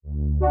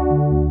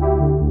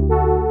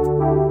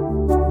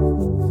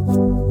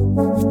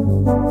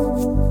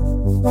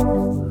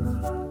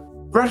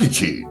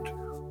Gratitude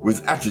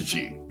with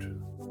Attitude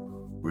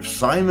with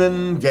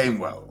Simon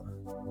Gainwell.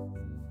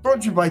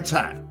 Brought to you by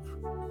TAP,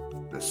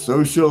 the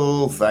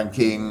social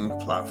thanking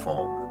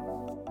platform.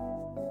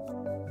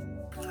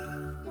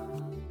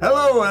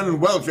 Hello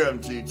and welcome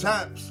to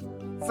TAP's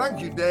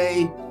Thank You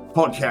Day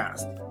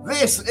podcast.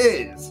 This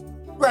is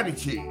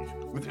Gratitude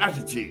with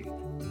Attitude.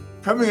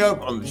 Coming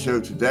up on the show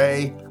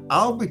today,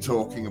 I'll be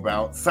talking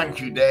about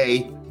Thank You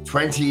Day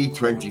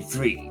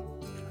 2023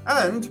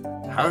 and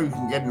how you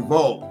can get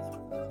involved.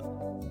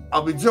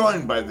 I'll be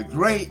joined by the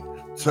great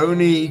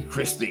Tony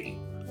Christie.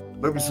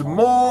 There'll be some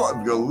more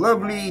of your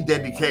lovely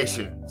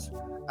dedications.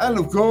 And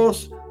of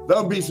course,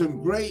 there'll be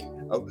some great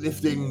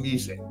uplifting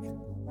music.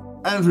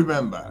 And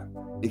remember,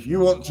 if you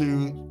want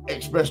to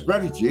express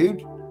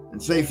gratitude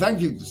and say thank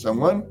you to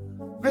someone,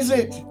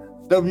 visit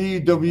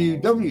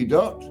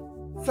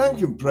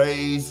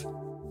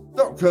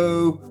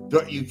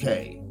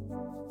www.thankandpraise.co.uk,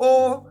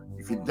 or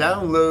you can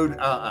download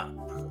our app,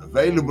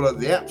 available at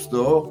the App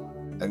Store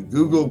and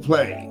Google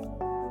Play.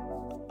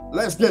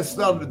 Let's get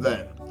started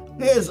then.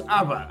 Here's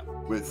ABBA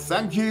with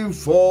Thank You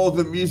for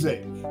the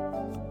Music.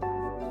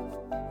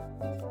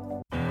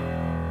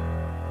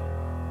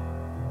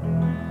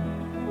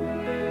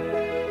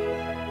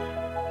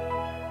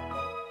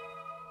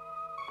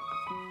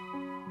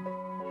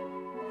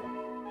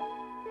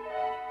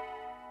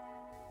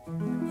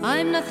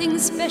 I'm nothing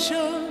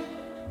special.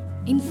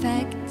 In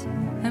fact,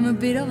 I'm a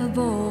bit of a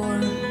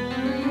bore.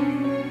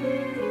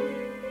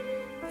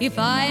 If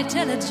I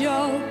tell a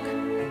joke,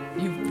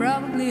 you've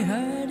probably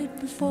heard it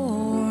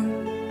before.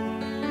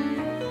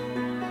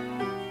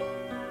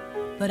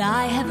 But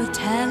I have a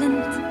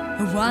talent,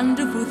 a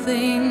wonderful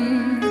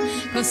thing,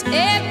 'cause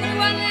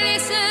everyone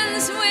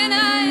listens when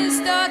I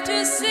start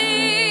to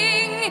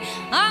sing.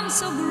 I'm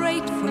so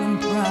grateful and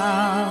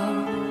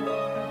proud.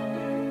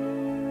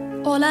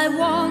 All I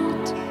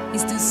want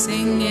is to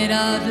sing it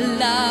out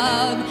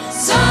loud.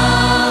 So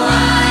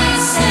I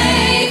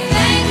say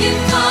thank you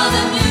for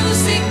the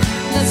music,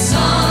 the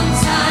songs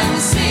I'm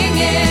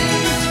singing.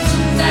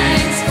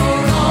 Thanks for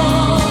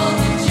all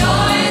the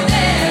joy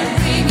they're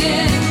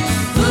bringing.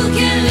 Who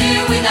can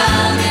live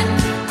without it?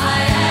 I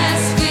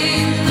ask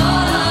in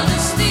all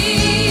honesty.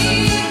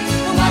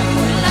 What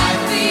would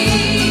life be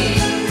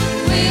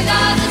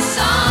without a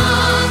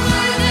song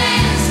or a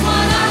dance?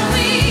 What are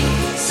we?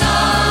 So I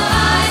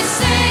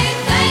say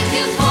thank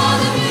you for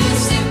the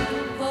music,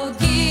 for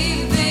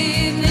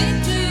giving it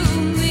to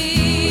me.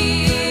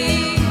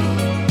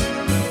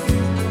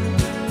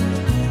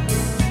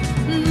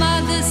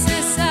 Mother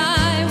says I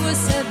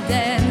was a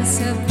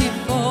dancer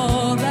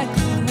before I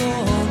could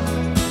walk.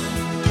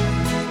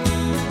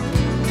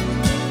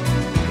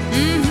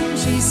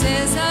 She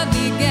says I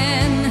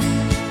began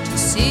to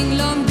sing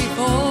long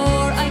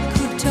before I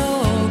could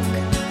talk.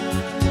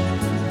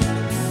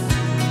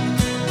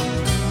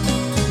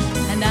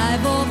 And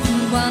I've often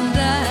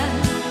wondered,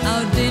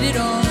 how did it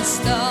all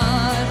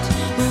start?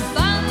 Who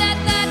found that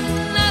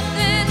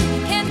nothing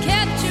can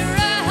capture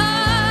a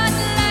heart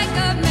like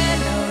a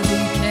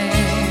melody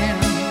can?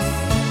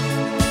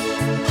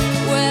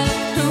 Well,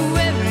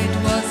 whoever it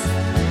was,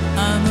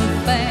 I'm a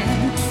fan.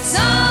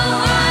 So I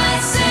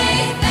say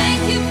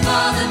thank you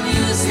for the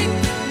music,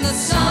 the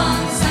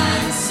songs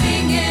I'm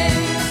singing.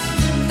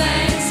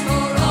 Thanks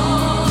for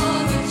all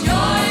the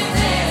joy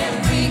they're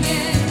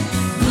bringing.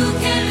 Who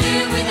can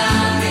live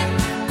without it?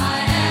 I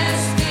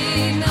ask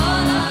in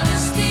all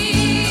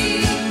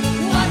honesty.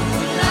 What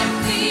would life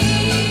be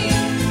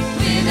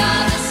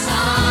without a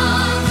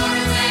song or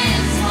a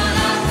dance? What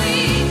are we?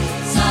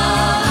 So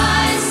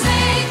I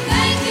say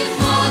thank you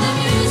for the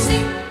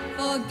music,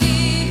 for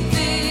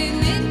giving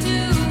it to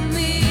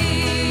me.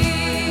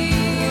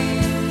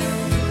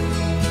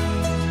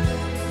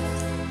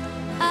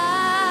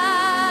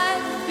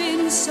 I've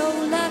been so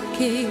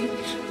lucky.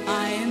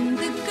 I am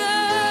the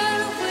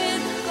girl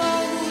with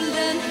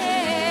golden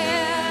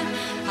hair.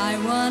 I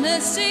wanna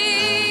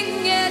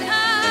sing it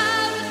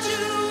out to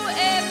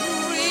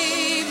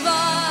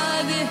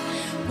everybody.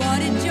 What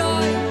a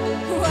joy,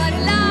 what a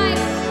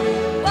life,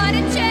 what a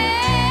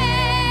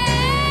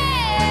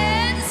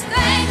chance.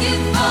 Thank you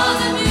for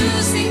the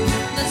music,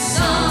 the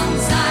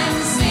songs I'm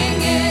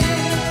singing.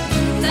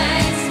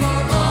 Thanks for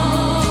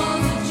all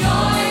the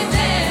joy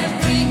they're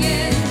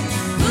bringing.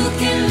 Who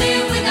can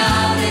live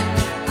without it?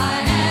 I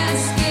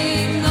ask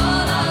in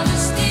all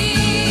honesty.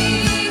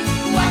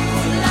 What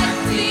would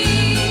life be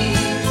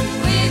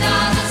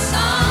without a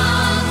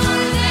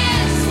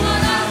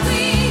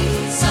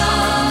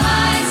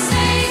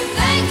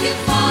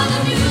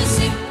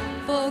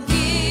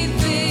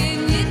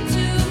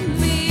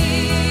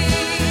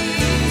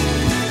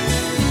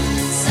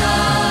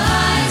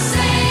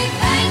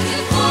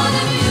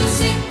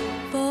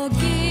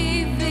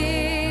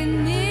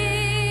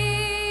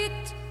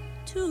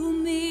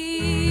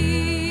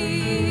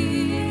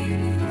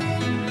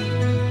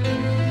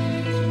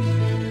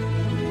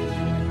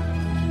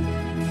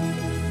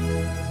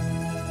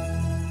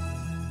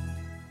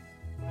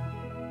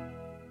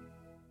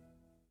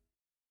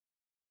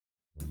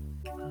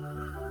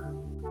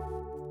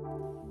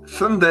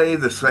Sunday,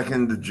 the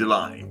 2nd of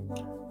July,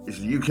 is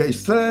the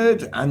UK's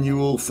third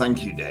annual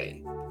Thank You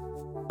Day.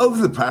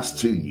 Over the past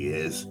 2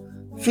 years,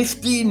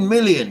 15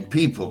 million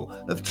people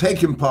have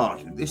taken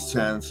part in this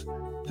chance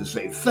to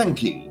say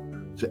thank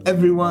you to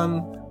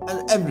everyone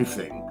and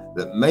everything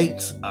that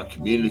makes our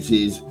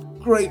communities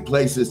great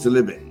places to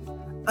live in,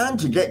 and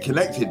to get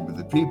connected with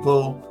the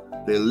people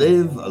they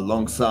live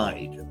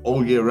alongside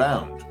all year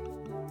round.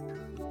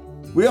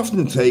 We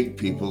often take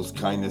people's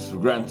kindness for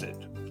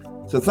granted,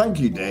 so Thank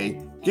You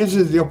Day gives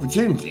us the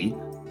opportunity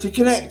to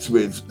connect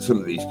with some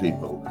of these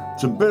people,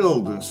 to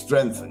build and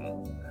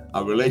strengthen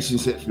our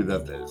relationships with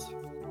others.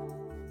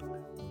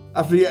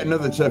 After yet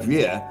another tough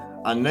year,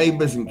 our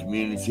neighbours and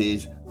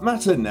communities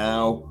matter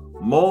now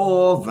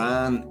more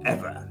than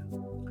ever.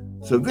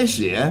 So this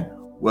year,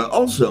 we're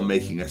also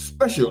making a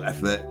special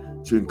effort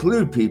to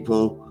include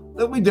people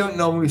that we don't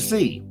normally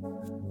see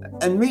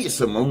and meet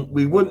someone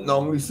we wouldn't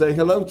normally say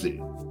hello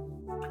to.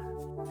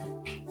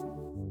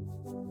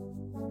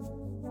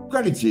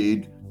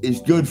 Gratitude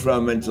is good for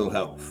our mental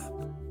health.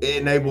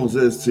 It enables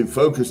us to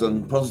focus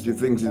on positive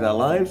things in our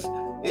lives.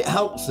 It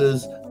helps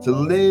us to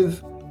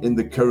live in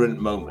the current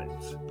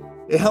moment.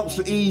 It helps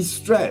to ease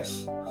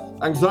stress,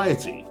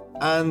 anxiety,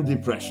 and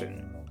depression.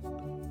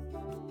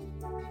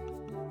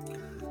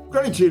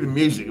 Gratitude and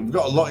music have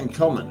got a lot in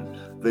common.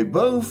 They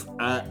both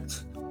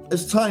act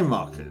as time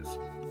markers,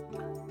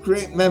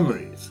 create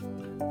memories,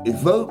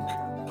 evoke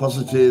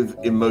positive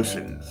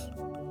emotions.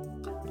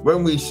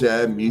 When we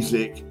share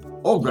music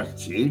or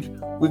gratitude,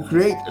 we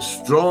create a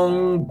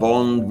strong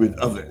bond with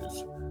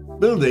others,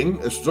 building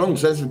a strong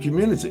sense of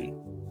community.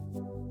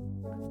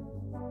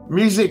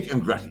 Music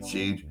and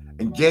gratitude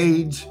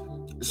engage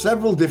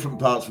several different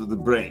parts of the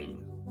brain,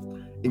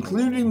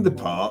 including the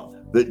part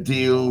that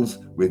deals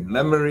with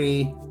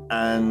memory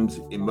and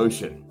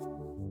emotion.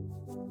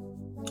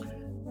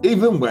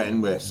 Even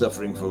when we're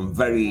suffering from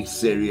very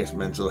serious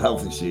mental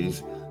health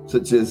issues,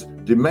 such as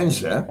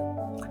dementia,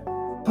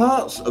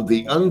 parts of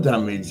the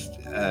undamaged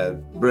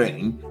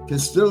brain can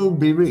still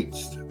be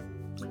reached.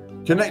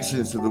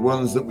 Connections to the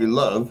ones that we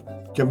love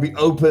can be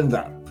opened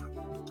up.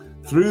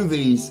 Through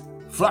these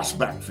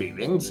flashback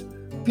feelings,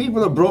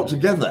 people are brought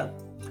together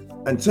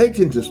and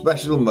taken to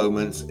special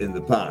moments in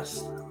the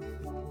past.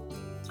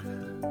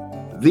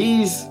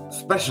 These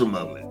special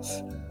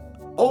moments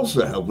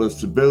also help us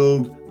to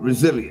build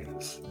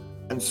resilience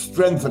and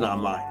strengthen our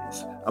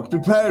minds and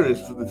prepare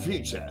us for the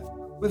future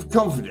with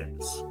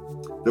confidence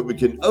that we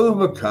can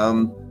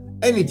overcome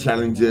any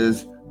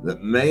challenges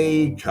that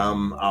may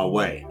come our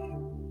way.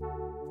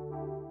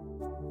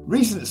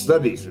 Recent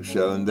studies have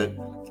shown that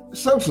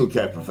social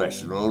care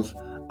professionals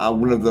are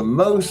one of the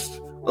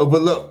most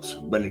overlooked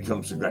when it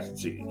comes to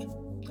gratitude.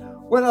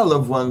 When our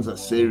loved ones are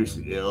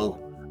seriously ill,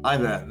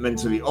 either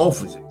mentally or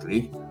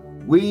physically,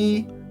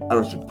 we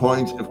are at a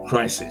point of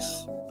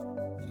crisis.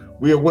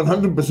 We are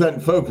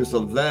 100% focused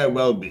on their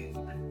well-being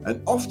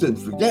and often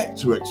forget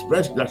to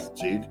express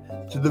gratitude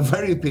to the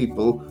very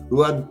people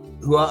who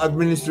are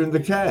administering the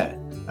care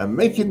and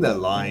making their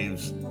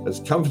lives as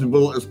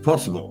comfortable as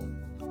possible.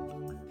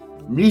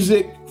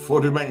 Music for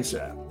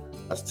Dementia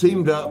has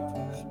teamed up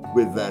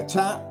with their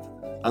TAP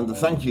and the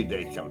Thank You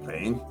Day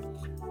campaign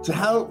to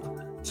help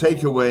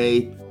take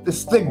away the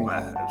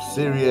stigma of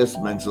serious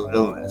mental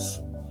illness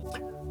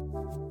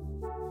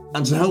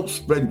and to help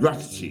spread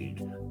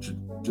gratitude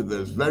to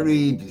those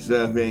very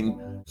deserving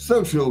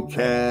social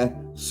care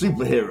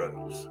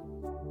superheroes.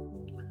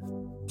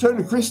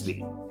 Tony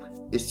Christie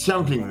is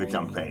championing the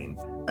campaign,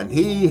 and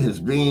he has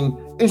been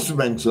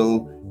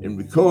instrumental in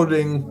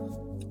recording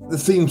the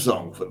theme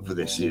song for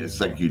this year's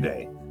Thank You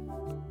Day.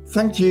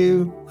 Thank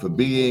you for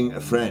being a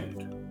friend.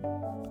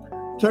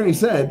 Tony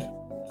said,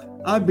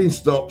 "I've been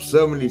stopped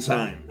so many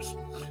times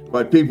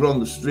by people on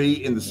the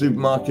street, in the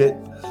supermarket,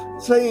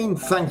 saying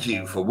thank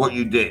you for what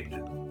you did.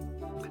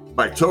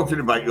 By talking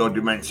about your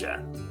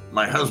dementia,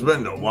 my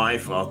husband or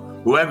wife or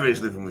whoever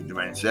is living with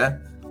dementia,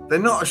 they're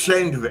not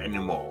ashamed of it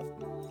anymore.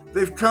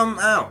 They've come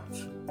out.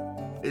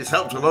 It's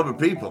helped a lot of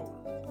people."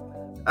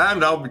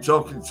 And I'll be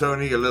talking to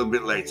Tony a little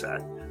bit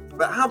later.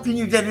 But how can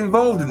you get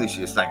involved in this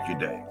year's Thank You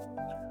Day?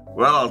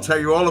 Well, I'll tell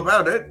you all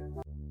about it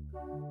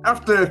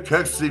after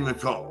Kirsty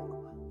McCall.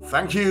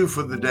 Thank you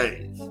for the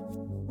days.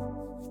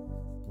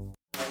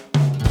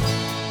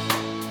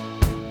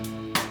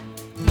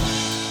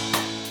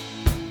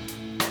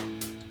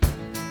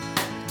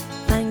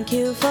 Thank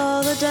you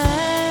for the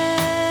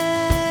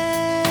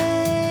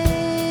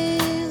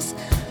days,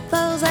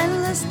 those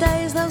endless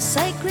days, those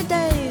sacred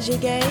days you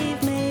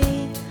gave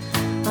me.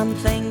 I'm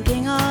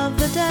thinking of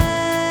the days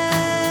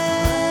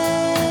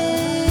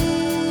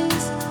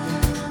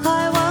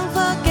I won't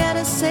forget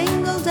a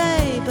single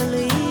day,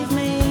 believe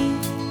me.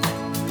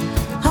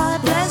 I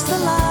bless the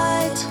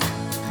light,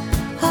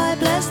 I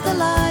bless the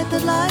light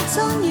that lights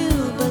on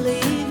you,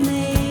 believe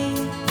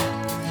me.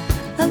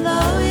 And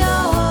though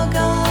you're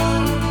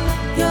gone,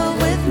 you're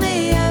with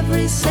me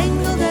every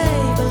single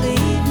day,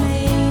 believe me.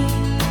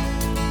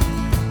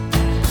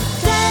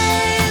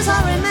 Days I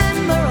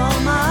remember all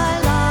my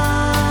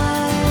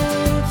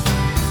life,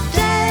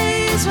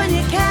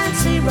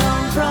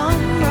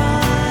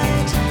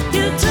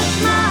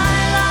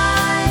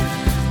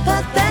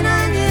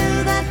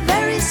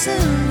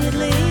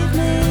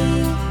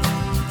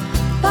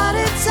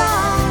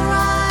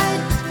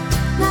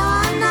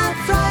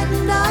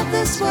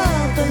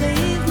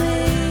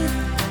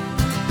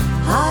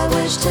 I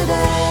wish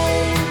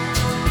today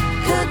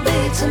could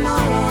be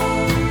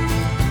tomorrow.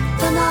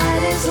 The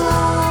night is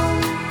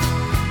long,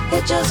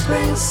 it just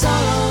brings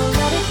sorrow,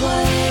 let it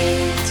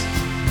wait.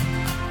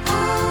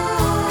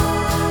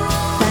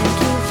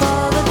 Thank you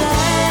for the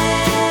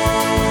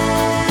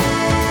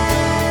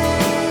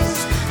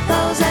days,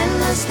 those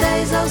endless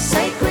days, those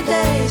sacred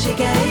days you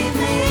gave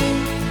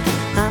me.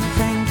 I'm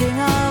thinking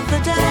of the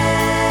days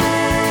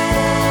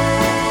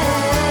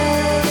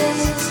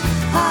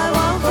I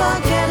won't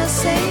forget a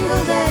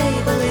single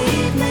day,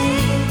 believe me.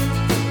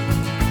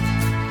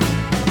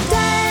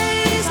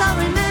 Days I'll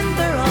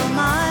remember all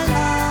my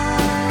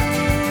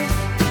life.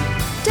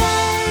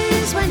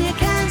 Days when you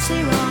can't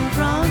see wrong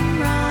from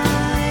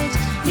right.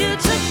 You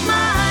took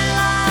my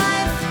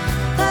life,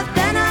 but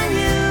then I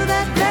knew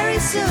that very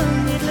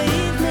soon you'd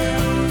leave me.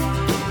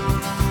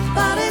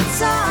 But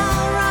it's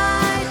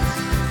alright,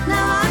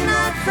 now I'm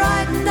not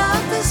frightened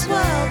of this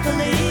world,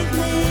 believe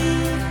me.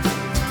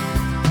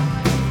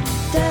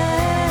 Days,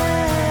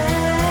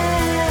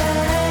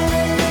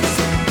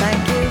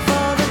 thank you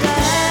for the days,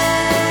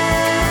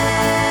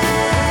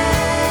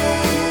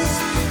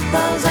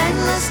 those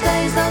endless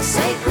days, those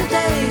sacred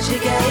days you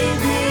gave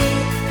me.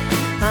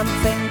 I'm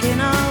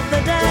thinking of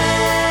the days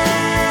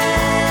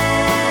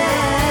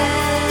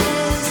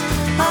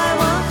I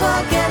won't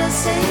forget a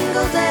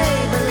single day,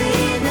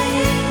 believe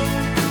me.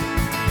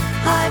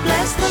 I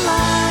bless the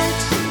light,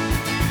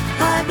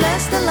 I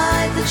bless the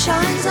light that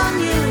shines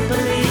on you,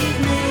 believe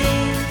me.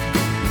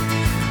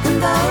 And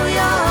though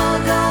you're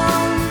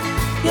gone,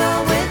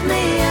 you're with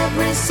me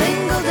every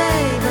single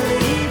day,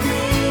 believe me.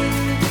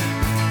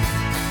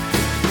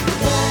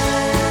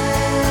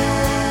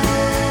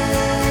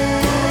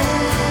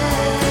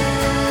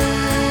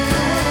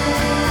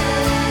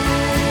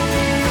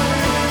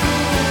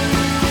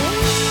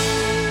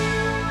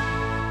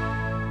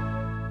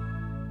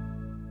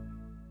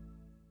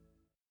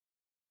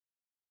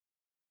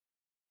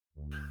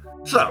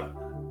 So,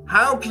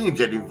 how can you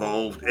get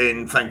involved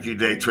in Thank You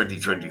Day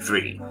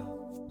 2023?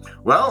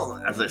 Well,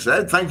 as I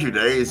said, Thank You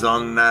Day is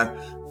on the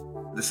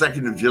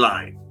 2nd of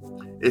July.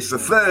 It's the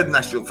third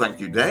National Thank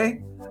You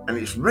Day, and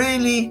it's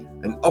really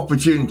an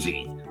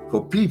opportunity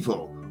for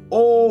people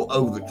all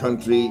over the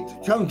country to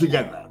come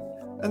together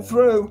and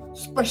throw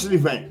special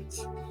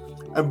events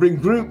and bring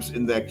groups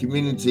in their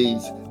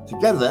communities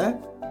together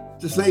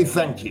to say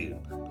thank you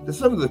to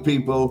some of the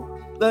people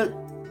that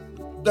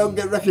don't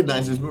get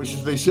recognised as much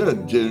as they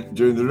should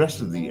during the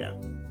rest of the year.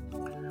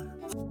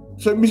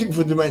 So Music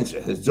for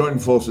Dementia has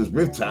joined forces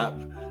with TAP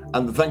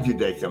and the Thank You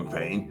Day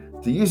campaign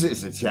to use it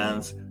as a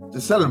chance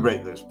to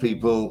celebrate those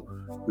people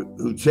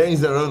who change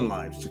their own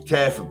lives to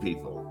care for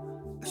people,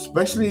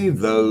 especially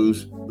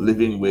those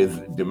living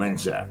with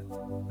dementia.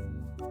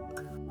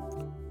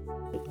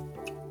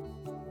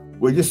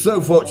 We're just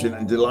so fortunate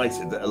and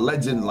delighted that a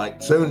legend like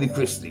Tony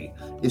Christie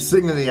is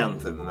singing the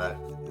anthem,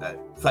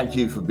 Thank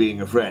You for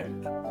Being a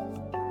Friend.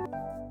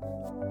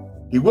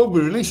 He will be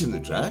releasing the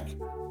track,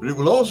 but it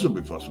will also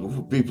be possible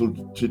for people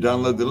to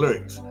download the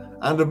lyrics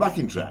and a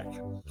backing track,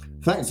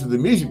 thanks to the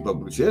music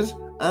publishers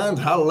and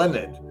Hal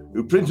Leonard,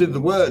 who printed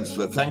the words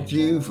for Thank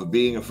You for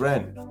Being a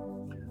Friend.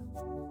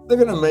 They're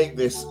going to make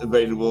this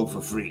available for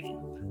free.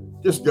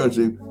 Just go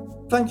to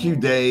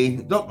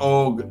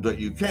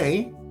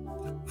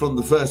thankyouday.org.uk from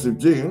the 1st of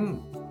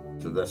June,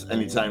 so that's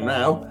any time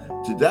now,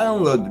 to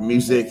download the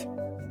music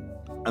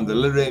and the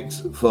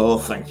lyrics for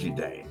Thank You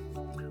Day.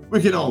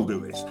 We can all do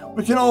this.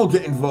 We can all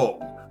get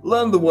involved,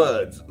 learn the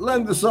words,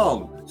 learn the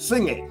song,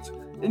 sing it,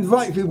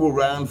 invite people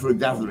round for a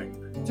gathering,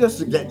 just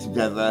to get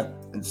together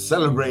and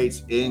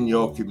celebrate in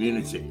your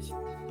communities.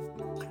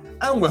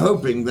 And we're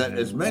hoping that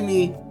as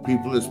many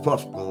people as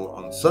possible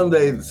on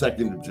Sunday, the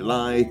 2nd of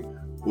July,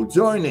 will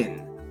join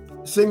in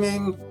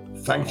singing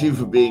Thank You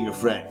for Being a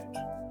Friend.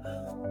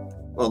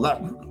 Well,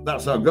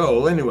 that's our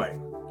goal anyway.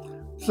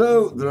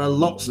 So there are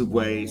lots of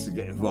ways to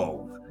get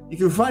involved. You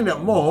can find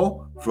out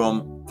more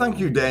from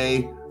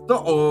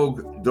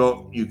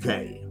thankyouday.org.uk.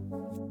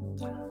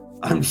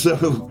 I'm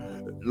so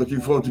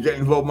looking forward to getting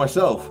involved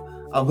myself.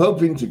 I'm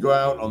hoping to go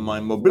out on my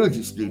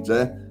mobility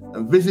scooter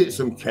and visit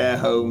some care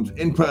homes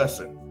in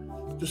person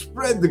to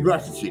spread the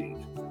gratitude,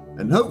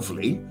 and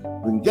hopefully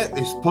we can get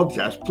this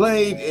podcast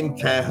played in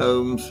care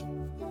homes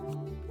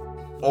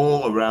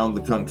all around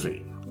the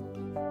country.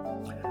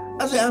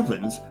 As it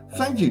happens,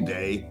 Thank You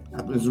Day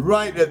happens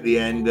right at the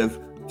end of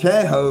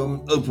Care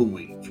Home Open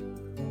Week,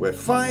 where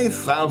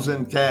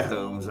 5,000 care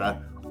homes are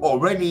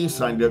already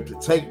signed up to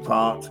take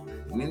part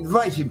in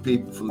inviting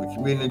people from the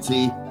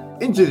community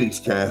into these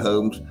care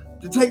homes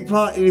to take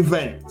part in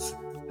events,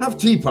 have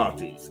tea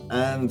parties,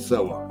 and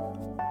so on.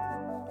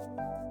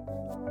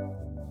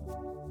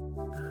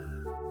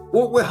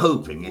 What we're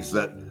hoping is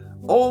that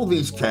all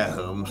these care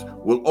homes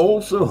will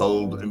also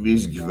hold a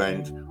music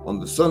event on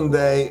the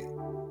Sunday,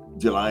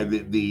 July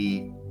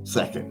the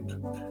 2nd.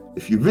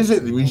 If you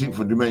visit the Music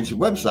for Dementia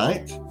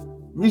website,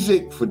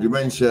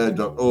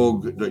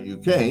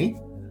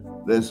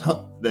 musicfordementia.org.uk, there's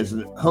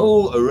a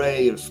whole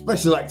array of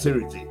special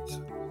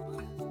activities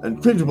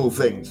and printable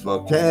things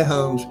for care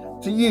homes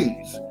to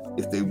use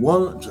if they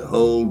want to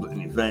hold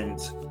an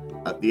event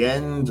at the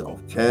end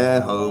of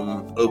Care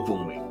Home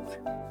Open Week.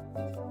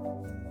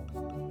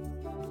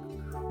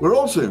 We're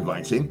also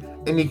inviting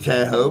any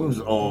care homes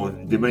or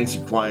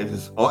dementia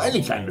choirs or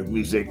any kind of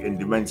music and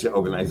dementia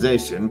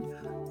organisation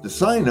to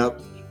sign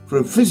up for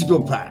a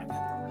physical pack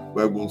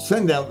where we'll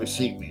send out the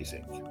sheet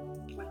music.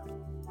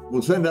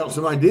 We'll send out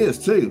some ideas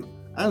too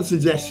and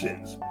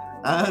suggestions,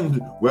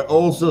 and we're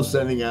also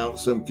sending out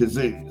some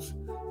kazoos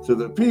so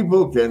that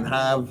people can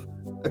have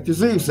a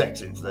kazoo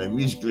section to their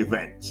musical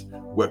events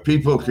where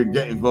people can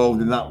get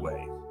involved in that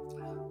way.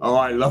 Oh,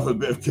 I love a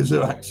bit of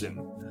kazoo action.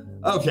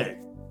 Okay,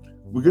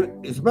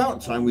 it's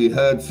about time we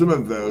heard some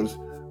of those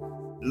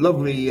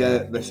lovely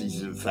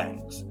messages of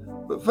thanks.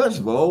 But first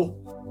of all,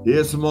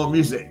 here's some more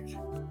music.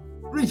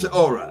 Rita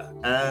Ora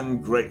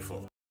and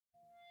Grateful.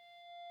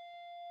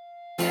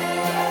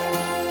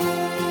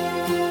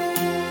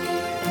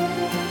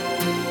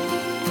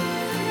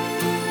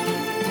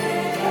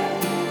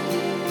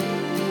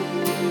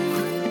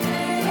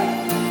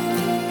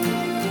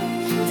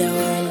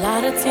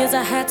 Tears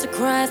I had to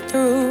cry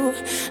through.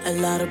 A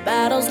lot of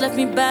battles left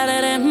me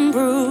battered and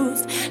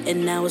bruised,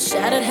 and I was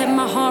shattered, had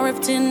my heart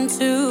ripped in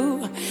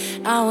two.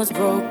 I was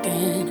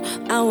broken.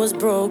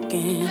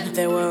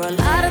 There were a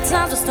lot of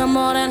times I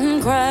stumbled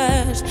and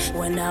crashed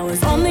when I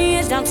was on the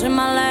edge, down to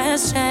my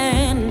last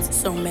chance.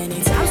 So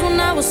many times when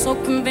I was so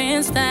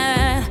convinced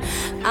that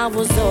I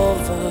was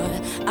over.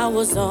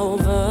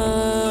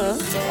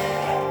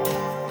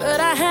 But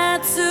I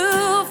had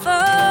to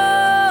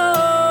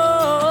fall,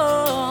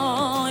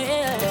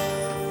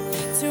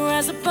 to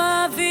rise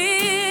above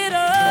it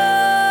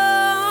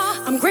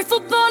all. I'm grateful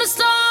for the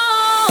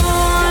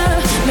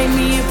storm, made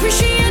me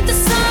appreciate the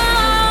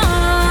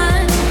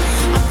sun.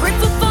 I'm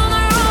grateful for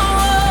the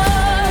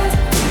road,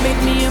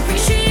 made me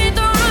appreciate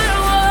the right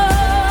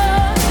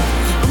word.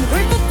 I'm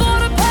grateful for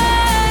the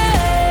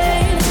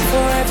pain,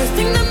 for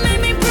everything that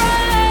made me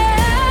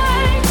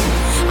brave.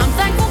 I'm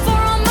thankful for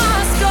all my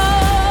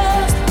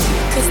scars,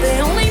 'cause they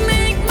only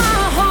make my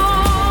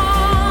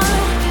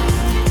heart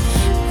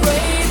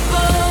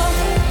grateful,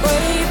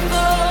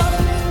 grateful,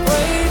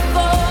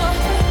 grateful,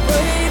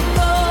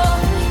 grateful,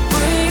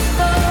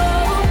 grateful,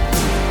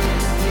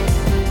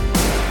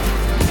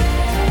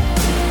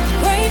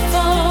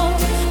 grateful.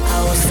 I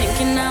was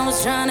thinking I was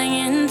drowning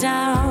in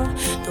doubt.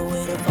 The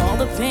weight of all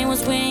the pain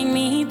was weighing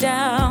me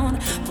down.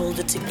 Pulled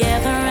it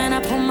together and I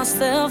pulled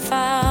myself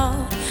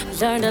out.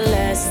 Learned a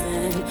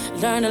lesson,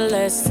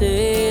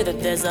 that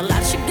there's a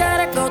lot you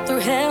gotta go through,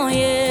 hell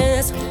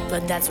yes.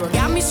 But that's what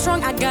got me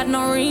strong, I got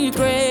no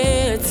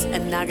regrets.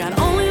 And I got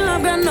only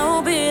love, got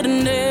no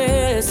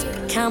bitterness.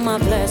 Count my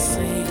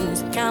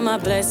blessings,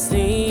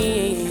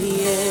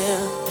 yeah.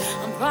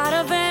 I'm proud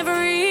of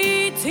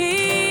every tear,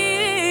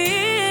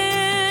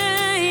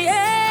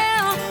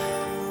 yeah,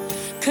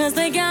 'cause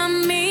they got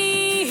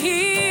me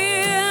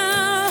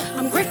here.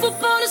 I'm grateful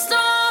for the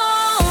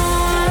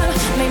storm,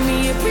 made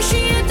me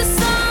appreciate the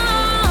sun.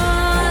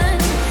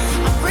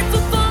 I'm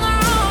grateful for the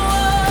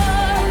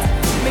road,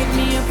 made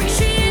me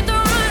appreciate the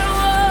right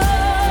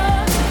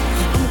word.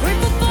 I'm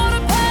grateful for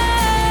the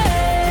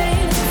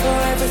pain, for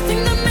everything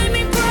that made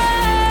me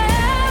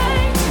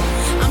brave.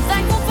 I'm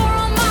thankful for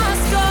all my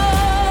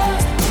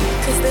scars,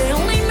 'cause they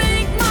only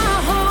make my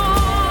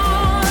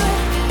heart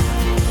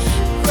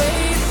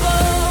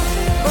grateful,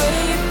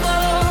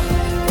 grateful,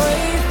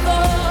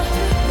 grateful,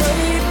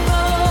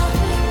 grateful,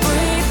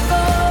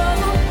 grateful,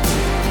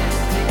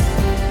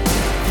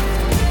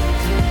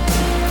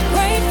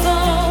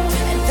 grateful.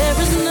 And there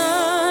is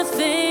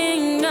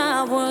nothing I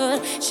would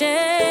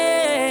change,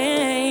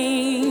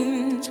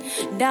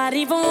 not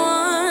even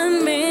one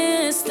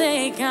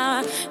mistake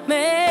I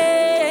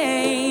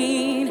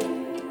made.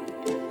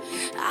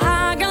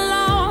 I got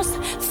lost,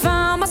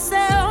 found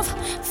myself,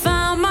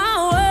 found my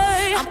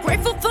way. I'm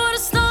grateful for the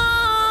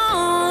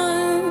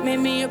storm,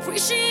 made me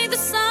appreciate the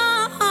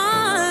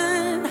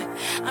sun.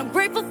 I'm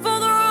grateful for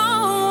the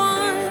wrong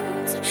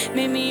ones,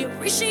 made me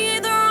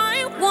appreciate the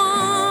right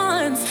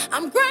ones.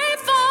 I'm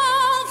grateful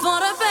for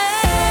the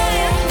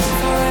pain,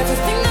 for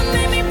everything that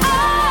made me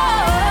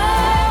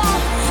whole.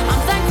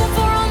 I'm thankful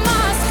for all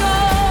my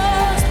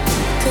scars,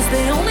 'cause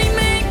they only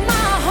make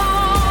my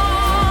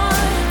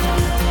heart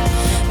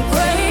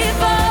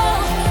grateful,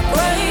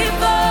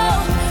 grateful,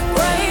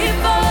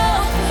 grateful,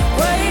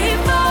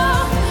 grateful,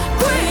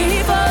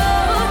 grateful.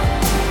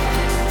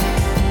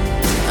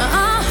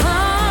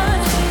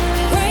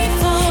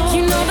 Grateful.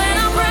 You know that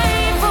I'm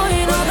grateful,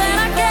 you know that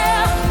I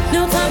care.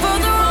 No time for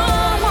the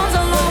wrong ones,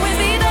 I'll always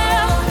be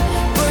there.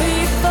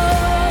 Grateful.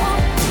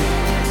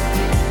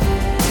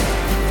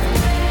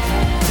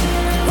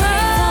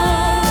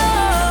 Grateful.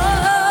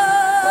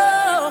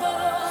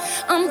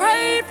 I'm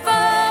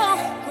grateful.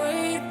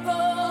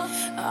 Grateful.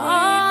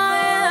 Oh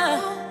yeah.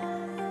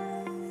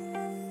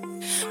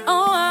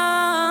 Oh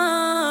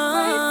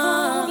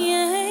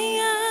yeah,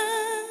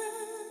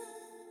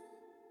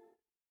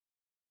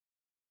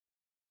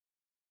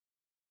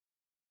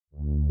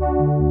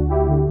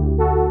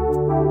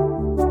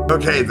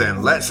 Okay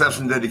then, let's have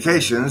some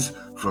dedications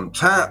from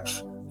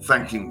Taps,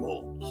 thanking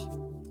walls.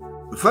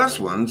 The first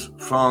one's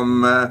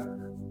from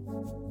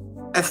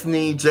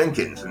Ethne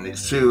Jenkins, and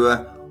it's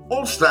to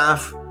all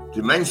staff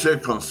Dementia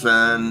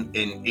Concern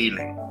in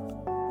Ealing.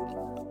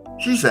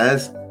 She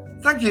says,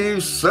 "Thank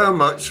you so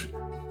much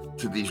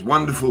to these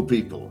wonderful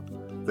people.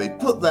 They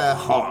put their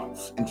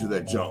hearts into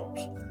their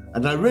jobs,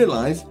 and I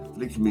realise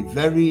that it can be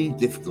very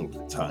difficult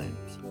at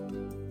times.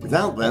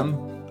 Without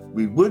them,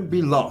 we would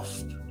be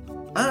lost,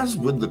 as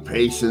would the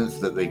patients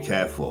that they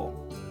care for.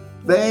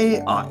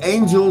 They are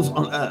angels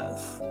on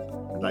earth,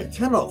 and I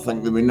cannot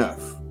thank them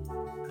enough.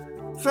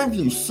 Thank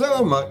you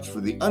so much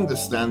for the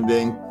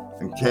understanding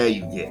and care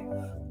you give.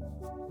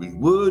 We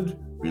would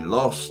be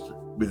lost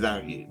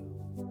without you."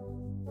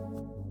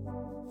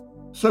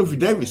 Sophie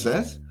Davis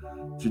says,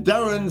 to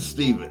Darren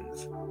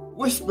Stevens,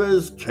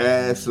 Whispers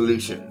Care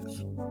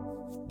Solutions.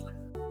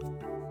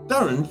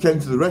 Darren came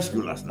to the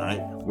rescue last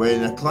night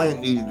when a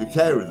client needed a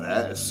carer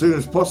there as soon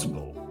as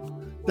possible.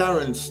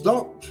 Darren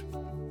stopped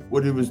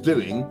what he was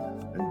doing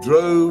and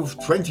drove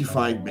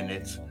 25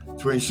 minutes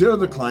to ensure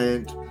the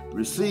client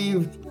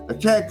received a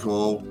care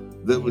call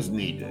that was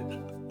needed.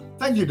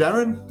 Thank you,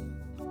 Darren.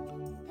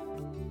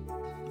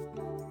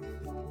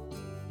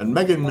 And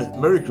Megan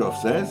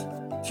Murraycroft says,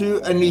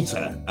 to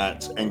Anita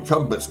at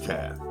Encompass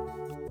Care.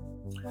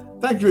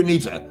 Thank you,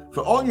 Anita,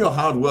 for all your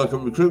hard work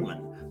on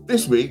recruitment.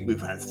 This week,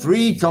 we've had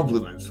 3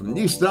 compliments from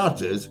new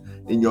starters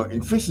in your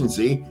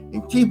efficiency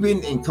in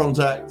keeping in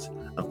contact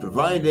and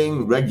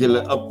providing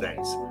regular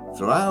updates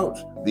throughout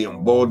the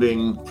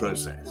onboarding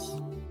process.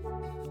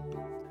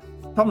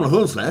 Pamela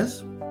Hull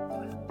says,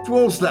 to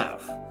all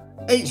staff,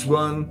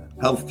 H1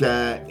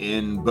 Healthcare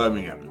in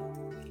Birmingham.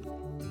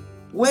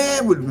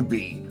 Where would we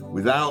be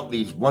without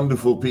these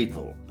wonderful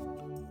people?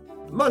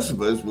 Most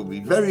of us will be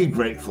very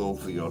grateful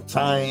for your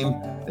time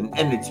and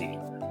energy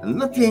and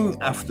looking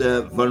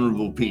after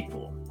vulnerable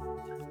people,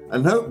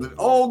 and hope that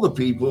all the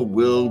people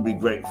will be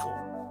grateful.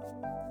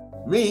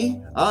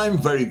 Me, I'm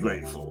very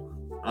grateful.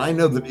 I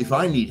know that if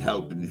I need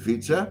help in the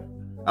future,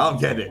 I'll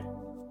get it.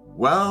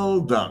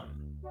 Well done.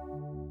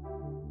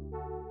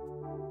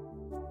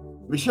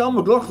 Michelle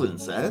McLaughlin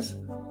says,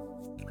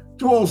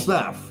 to all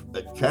staff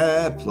at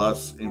Care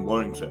Plus in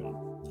Warrington,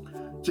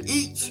 to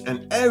each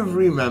and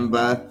every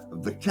member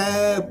of the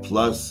Care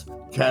Plus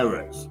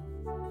carers,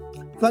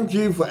 thank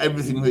you for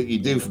everything that you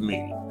do for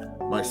me,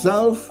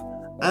 myself,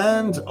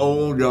 and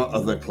all your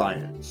other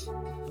clients.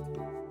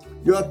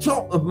 You are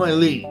top of my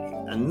league,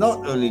 and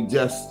not only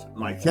just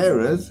my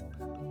carers,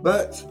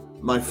 but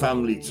my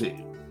family too.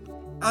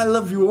 I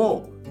love you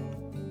all.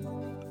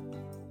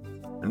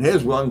 And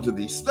here's one to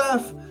the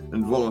staff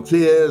and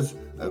volunteers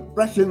at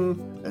Brecon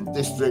and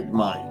District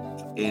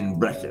Mind in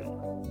Brecon.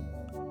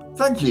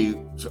 Thank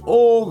you to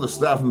all the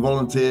staff and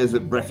volunteers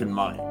at Brecon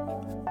Mind.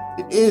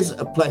 It is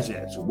a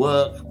pleasure to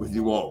work with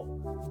you all.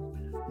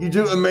 You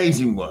do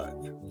amazing work,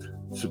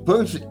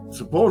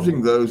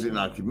 supporting those in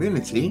our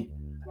community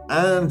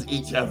and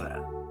each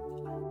other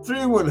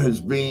through what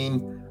has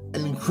been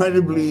an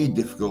incredibly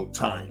difficult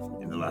time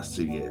in the last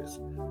 2 years.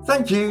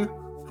 Thank you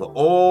for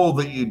all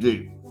that you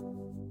do.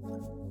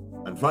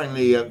 And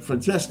finally,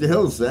 Francesca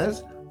Hill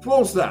says, to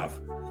all staff,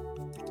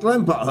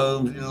 Glenpark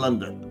Homes in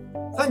London,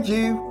 thank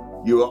you.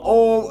 You are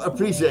all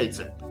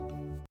appreciated.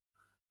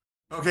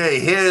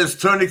 Okay, here's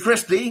Tony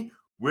Christie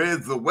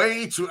with The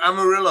Way to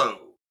Amarillo.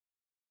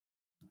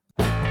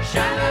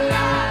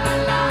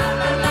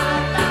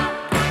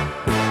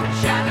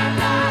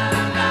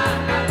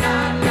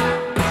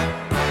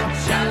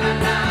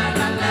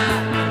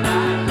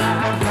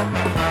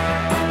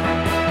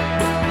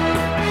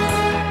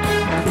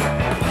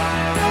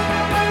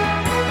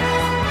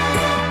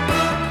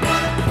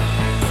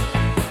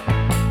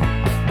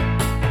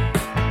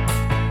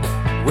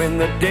 When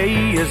the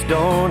day is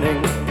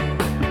dawning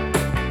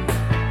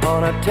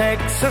on a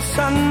Texas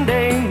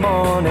Sunday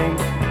morning,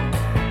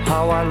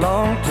 how I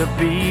long to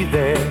be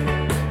there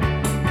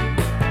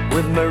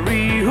with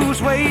Marie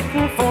who's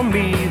waiting for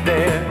me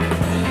there.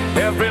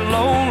 Every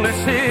lonely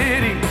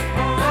city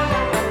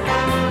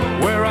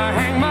where I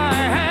hang my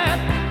hat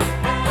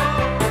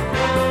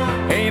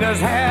ain't as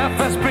half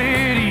as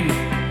pretty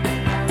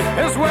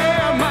as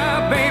where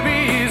my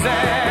baby's at.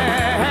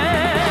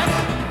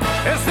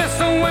 Is this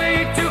the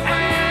way to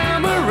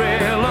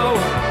Amarillo?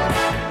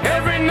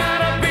 Every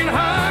night I've been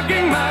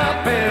hugging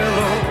my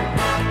pillow,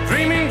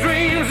 dreaming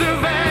dreams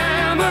of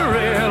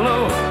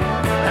Amarillo,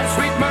 that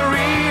sweet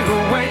Marie who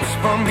waits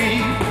for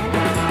me.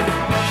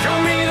 Show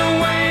me the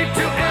way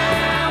to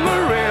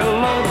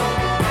Amarillo.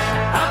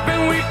 I've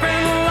been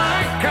weeping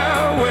like a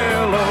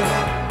willow,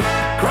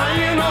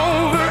 crying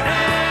over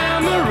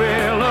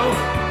Amarillo,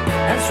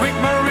 and sweet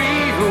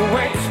Marie who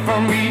waits for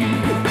me.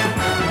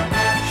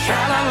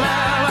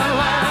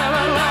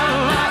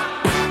 Sha-la-la-la-la-la-la-la,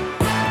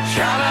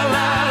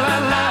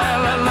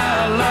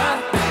 sha-la-la-la-la-la-la,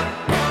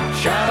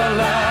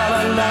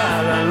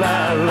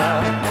 sha-la-la-la-la-la-la,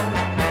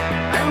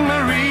 and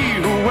Marie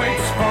who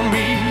waits for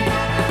me.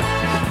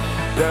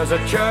 There's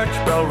a church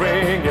bell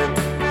ringing,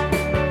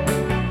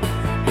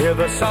 hear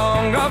the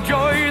song of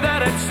joy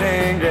that it's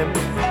singing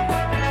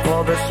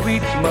for the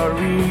sweet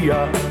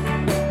Maria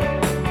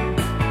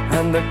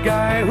and the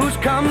guy who's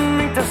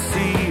coming to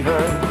see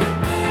her.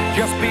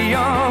 Just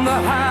beyond the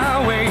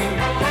highway,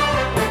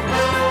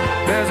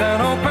 there's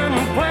an open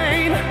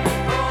plain,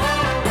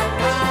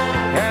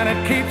 and it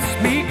keeps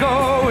me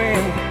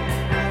going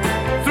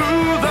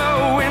through the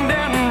wind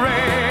and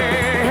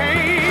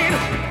rain.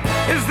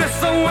 Is this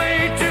the way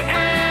to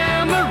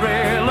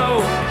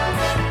Amarillo?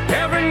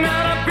 Every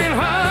night I've been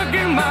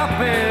hugging my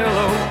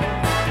pillow,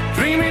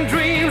 dreaming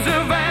dreams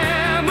of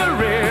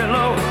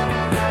Amarillo,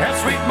 and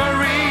sweet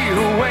Marie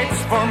who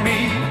waits for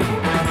me.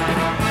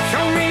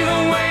 Show me the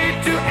way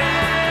to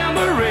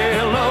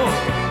Amarillo.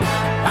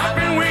 I've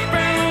been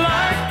weeping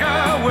like a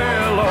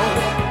willow,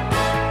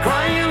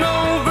 crying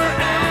over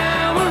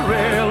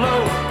Amarillo,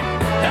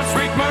 and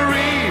sweet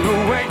Marie who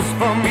waits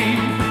for me.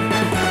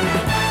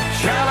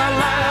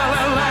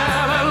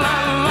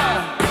 Sha-la-la-la-la-la-la-la,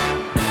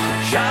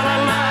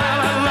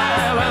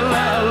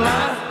 sha-la-la-la-la-la-la,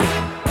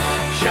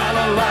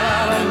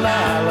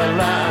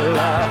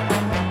 sha-la-la-la-la-la-la,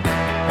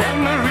 and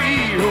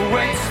Marie who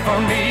waits for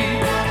me.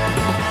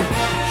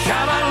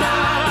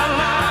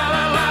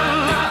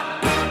 Sha-la-la-la-la-la-la,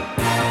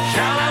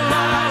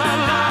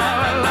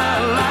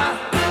 sha-la-la-la-la-la-la,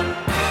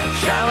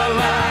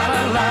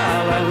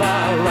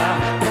 sha-la-la-la-la-la-la,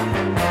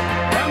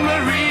 and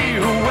Marie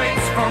who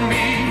waits for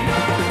me.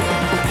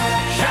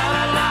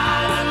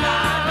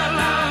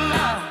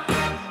 Sha-la-la-la-la-la-la,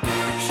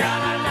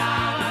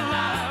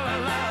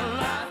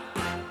 sha-la-la-la-la-la-la,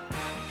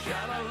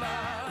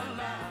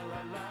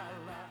 sha-la-la-la-la-la-la.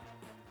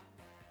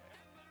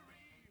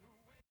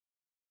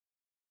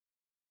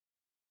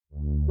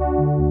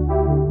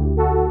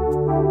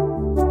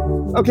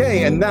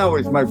 Okay, and now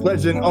it's my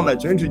pleasure and honour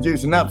to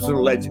introduce an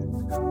absolute legend.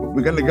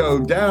 We're going to go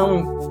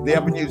down the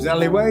avenues and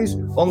alleyways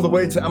on the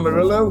way to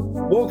Amarillo,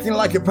 walking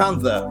like a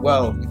panther.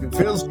 Well, if it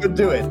feels good,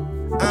 do it.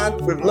 And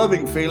with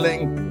loving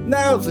feeling,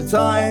 now's the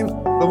time,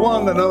 the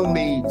one and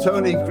only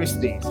Tony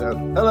Christie. So,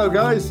 hello,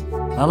 guys.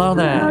 Hello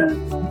there.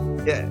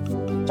 Yeah.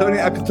 Tony,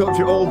 I could talk to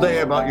you all day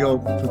about your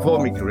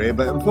performing career,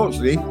 but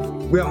unfortunately,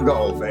 we haven't got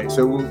all day,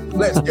 so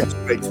let's get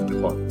straight to the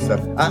point. So,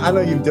 I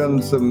know you've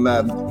done some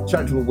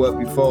charitable work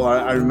before.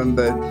 I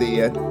remember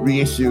the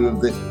reissue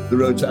of the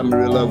Road to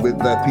Amarillo with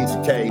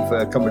Peter Kay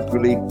for comic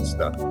relief and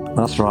stuff.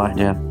 That's right,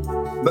 yeah.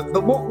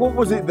 But what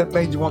was it that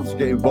made you want to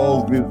get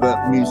involved with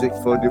music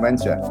for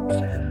dementia?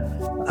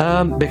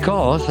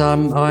 Because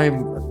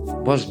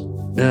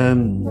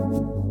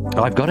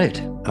I've got it.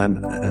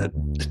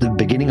 It's the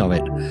beginning of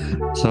it,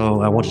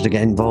 so I wanted to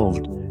get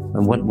involved.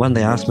 And when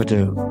they asked me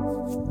to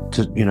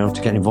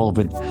get involved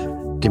with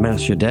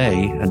Dementia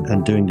Day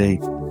and doing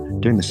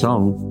the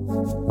song,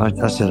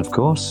 I said, of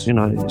course.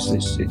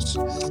 It's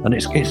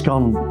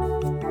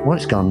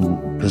gone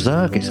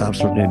berserk. It's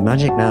absolutely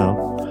magic now.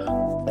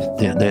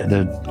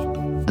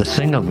 The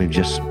single we've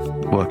just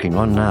working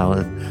on now,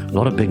 a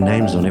lot of big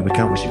names on it. We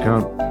can't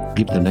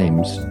give the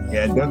names.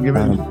 Yeah, don't give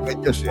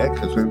it just yet,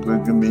 because we're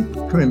going to be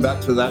coming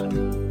back to that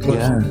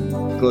closer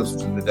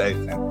to the date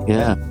then.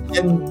 Yeah.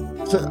 And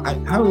so,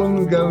 how long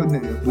ago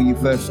were you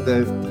first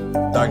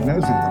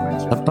diagnosed with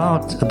dementia?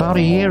 About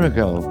a year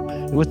ago,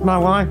 with my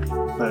wife.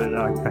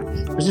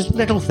 It was just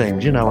little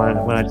things, when I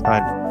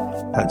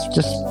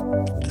just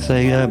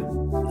say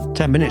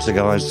 10 minutes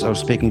ago, I was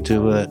speaking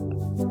to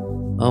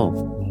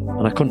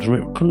and I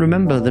couldn't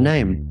remember the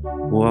name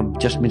who I've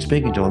just been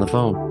speaking to on the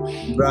phone.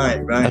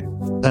 Right.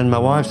 And my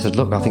wife said,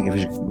 "Look, I think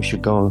we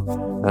should go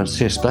and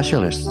see a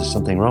specialist. There's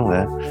something wrong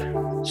there."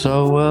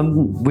 So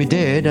we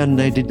did, and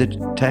they did the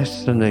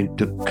tests, and they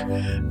took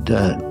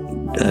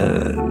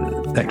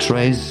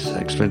X-rays,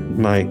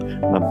 my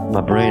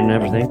brain and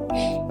everything,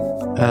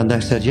 and they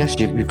said, "Yes,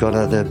 you've got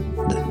the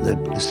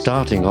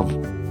starting of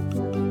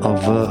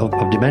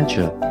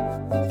dementia,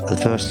 the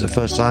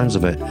first signs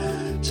of it."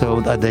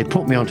 So they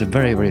put me onto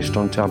very, very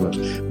strong tablets,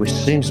 which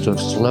seems to have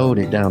slowed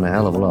it down a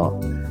hell of a lot.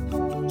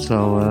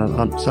 So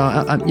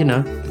I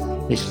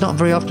it's not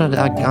very often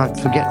I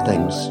forget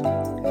things.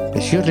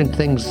 It's usually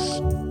things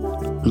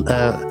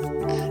a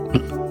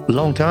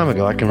long time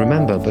ago I can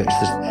remember, but it's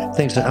the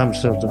things that I'm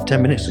sort of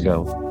 10 minutes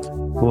ago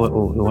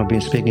who I've been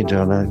speaking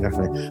to, and I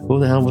think, who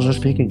the hell was I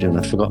speaking to? And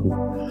I've forgotten.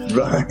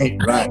 Right.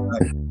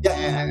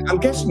 Yeah, I'm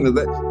guessing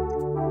that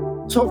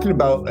talking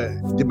about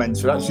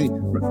dementia actually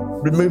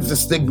removes the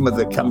stigma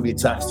that can be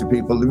attached to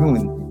people living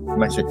with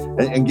dementia,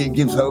 and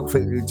gives hope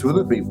to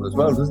other people as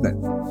well, doesn't it?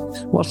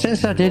 Well,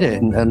 since I did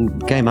it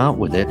and came out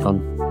with it on,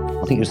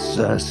 I think it was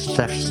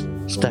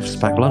Steph's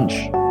Pack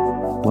Lunch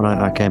when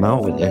I came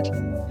out with it,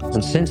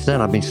 and since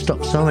then I've been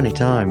stopped so many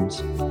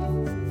times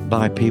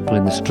by people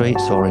in the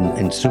streets or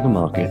in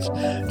supermarkets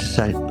to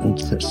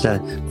say,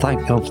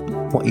 "Thank God,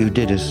 what you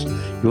did is,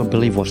 you won't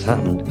believe what's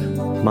happened."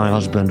 My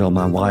husband or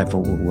my wife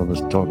or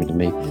whoever's talking to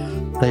me,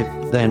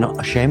 they're not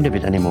ashamed of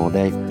it anymore.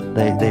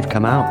 They've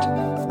come out,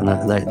 and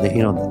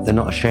they're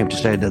not ashamed to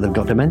say that they've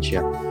got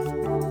dementia,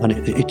 and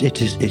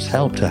it's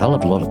helped a hell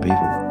of a lot of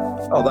people.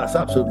 Oh, that's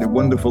absolutely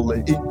wonderful.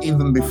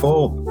 Even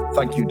before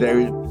Thank You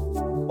Day,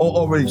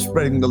 already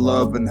spreading the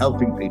love and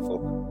helping people.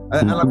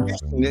 And I'm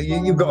guessing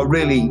you've got a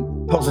really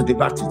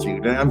positive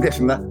attitude, and I'm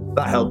guessing that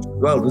helps as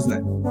well, doesn't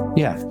it?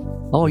 Yeah,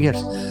 Oh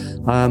yes,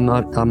 I'm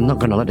not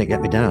going to let it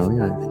get me down. You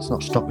know, it's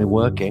not stopped me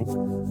working.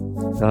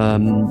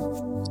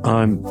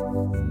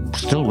 I'm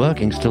still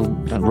working, still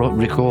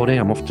recording.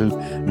 I'm off to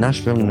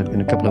Nashville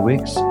in a couple of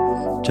weeks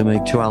to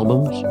make 2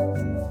 albums.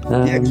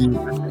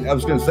 I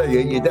was going to say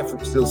you're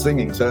definitely still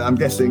singing, so I'm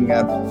guessing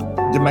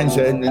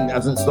dementia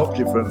hasn't stopped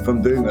you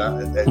from doing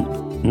that.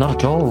 Not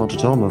at all, not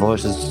at all. My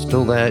voice is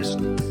still there. It's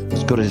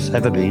as good as it's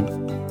ever been.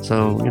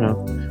 So, you know,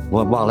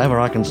 whatever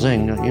I can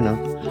sing, you know,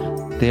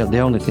 the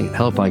only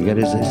help I get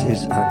is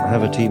I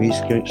have a TV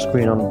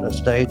screen on a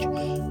stage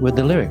with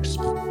the lyrics.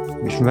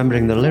 It's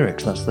remembering the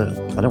lyrics. I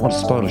don't want to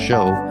spoil a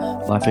show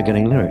by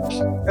forgetting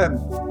lyrics.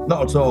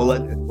 Not at all.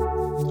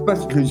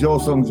 Especially because your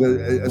songs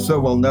are so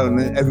well known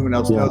and everyone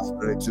else knows the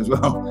lyrics as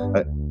well.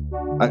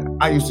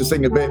 I used to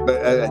sing a bit,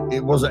 but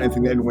it wasn't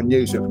anything that anyone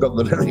knew, so if I got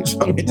the lyrics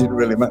wrong, it didn't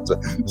really matter.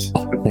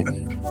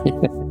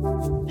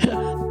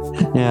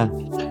 Yeah.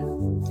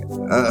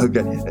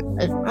 Okay.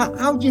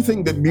 How do you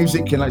think that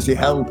music can actually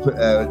help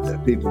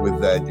people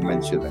with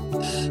dementia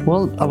then?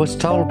 Well, I was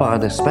told by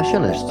the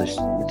specialist,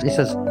 he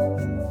says,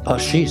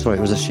 it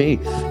was a she.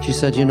 She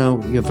said, you know,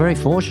 you're very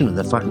fortunate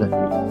the fact that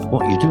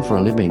what you do for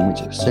a living,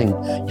 which is sing,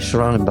 you're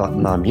surrounded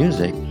by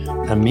music,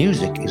 and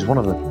music is one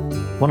of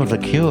the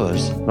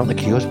cures, not the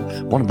cures,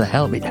 one of the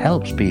help. It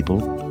helps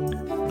people.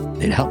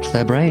 It helps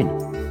their brain,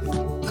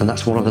 and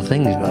that's one of the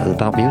things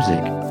about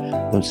music.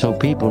 And so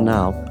people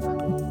now,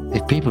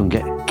 if people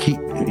can keep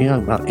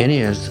in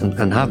ears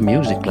and have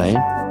music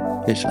playing,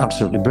 it's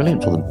absolutely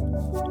brilliant for them.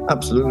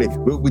 Absolutely.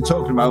 We're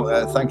talking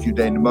about Thank You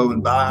Day in a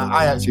moment, but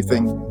I actually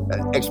think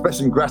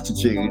expressing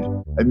gratitude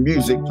and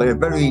music play a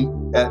very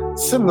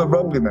similar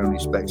role in many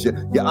respects.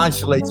 You're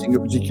isolating a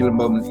particular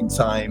moment in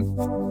time,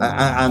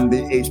 and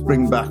it's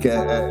bringing back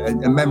a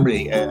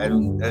memory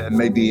and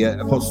maybe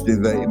a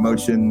positive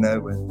emotion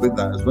with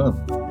that as well.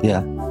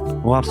 Yeah.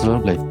 Oh,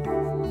 absolutely.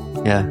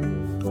 Yeah.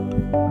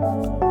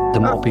 The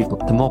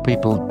more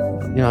people,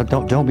 you know,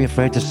 don't be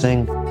afraid to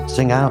sing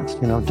out.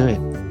 You know, do it.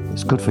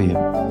 It's good for you.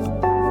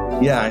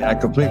 Yeah, I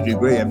completely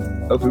agree. I'm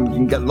hoping we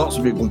can get lots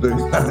of people doing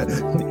that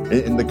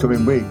in the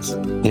coming weeks.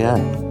 Yeah.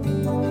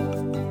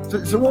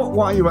 So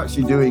what are you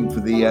actually doing for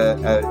the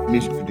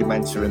Music for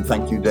Dementia and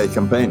Thank You Day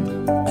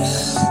campaign?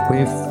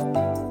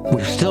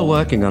 We're still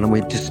working on it.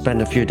 We've just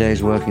spent a few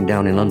days working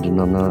down in London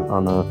on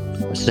a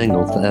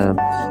single.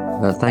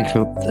 Thank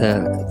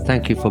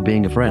you for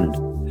being a friend.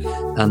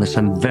 And there's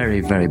some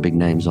very, very big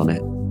names on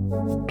it,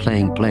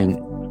 playing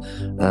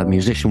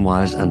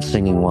musician-wise and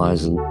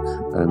singing-wise and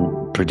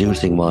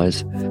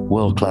producing-wise,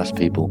 world-class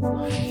people.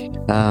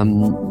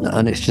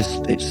 And it's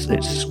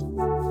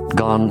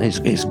gone. It's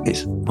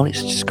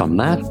just gone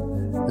mad.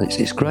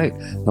 It's great.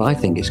 And I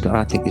think it's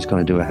going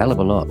to do a hell of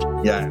a lot.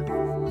 Yeah,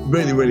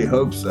 really, really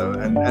hope so.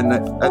 And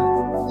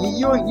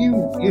you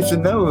used to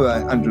know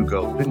Andrew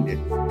Gold, didn't you?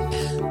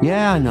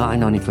 Yeah, I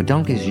know him for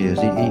donkey's years.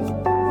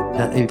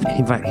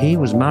 In fact, he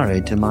was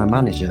married to my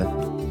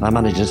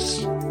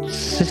manager's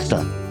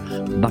sister.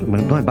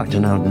 Going back to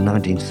now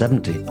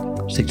 1970,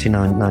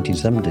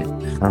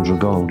 Andrew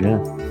Gold, yeah.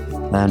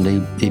 And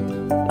he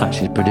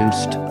actually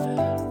produced,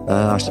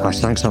 I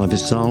sang some of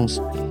his songs,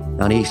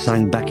 and he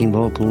sang backing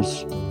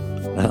vocals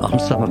on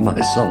some of my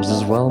songs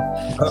as well.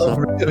 Oh, so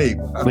really?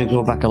 We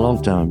go back a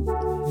long time.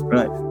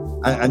 Right.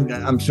 And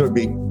I'm sure he'd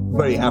be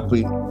very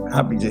happy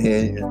to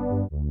hear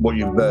what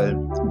you've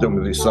done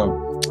with this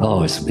song.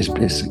 Oh, it's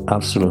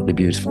absolutely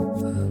beautiful.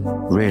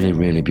 Really,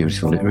 really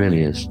beautiful. It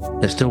really is.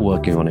 They're still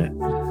working on it.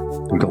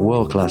 We've got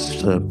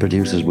world-class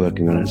producers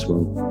working on it as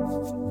well.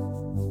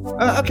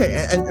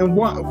 Okay, and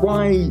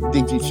why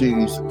did you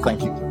choose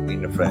Thank You for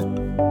Being a Friend?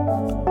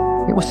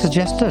 It was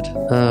suggested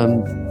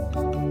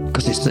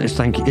because it's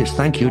Thank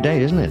You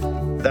Day, isn't it?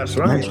 That's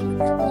right.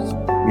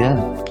 Yeah.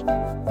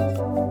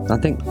 I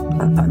think.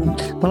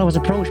 Well, I was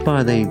approached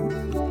by the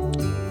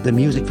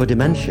Music for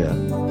Dementia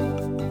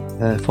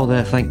for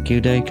their Thank You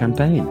Day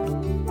campaign,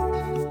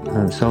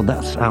 so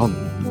that's how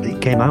it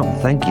came out.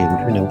 Thank you.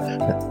 You know.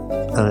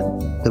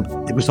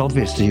 It was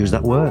obvious to use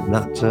that word,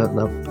 that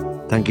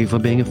thank you for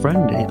being a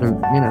friend,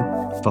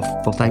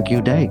 for Thank You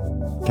Day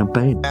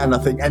campaign. And I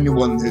think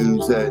anyone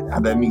who's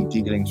had any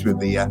dealings with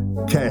the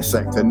care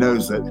sector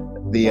knows that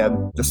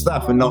the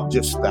staff are not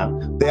just staff,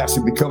 they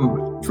actually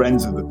become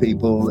friends of the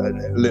people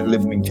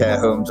living in care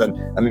homes and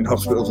in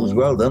hospitals as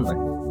well, don't they?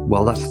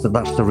 Well, that's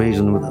the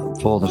reason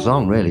for the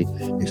song, really.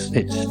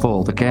 It's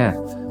for the care.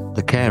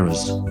 The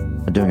carers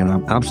are doing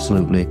an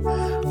absolutely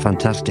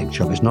fantastic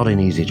job. It's not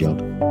an easy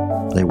job.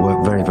 They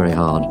work very, very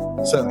hard.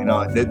 Certainly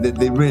not.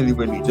 They really,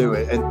 really do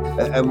it.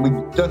 And we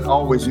don't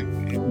always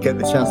get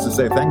the chance to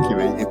say thank you.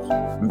 If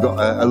we've got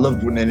a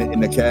loved one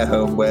in a care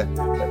home where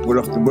we're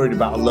often worried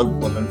about a loved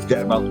one and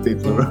forget about the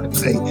people who are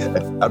actually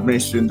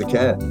administering the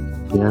care.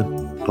 Yeah,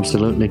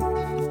 absolutely.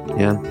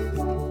 Yeah.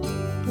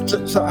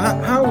 So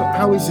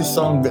how is this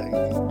song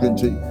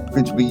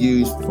going to be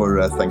used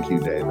for Thank You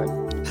Day then?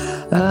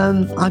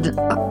 I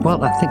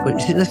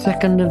think is it the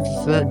 2nd of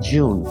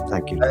June?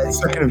 Thank you.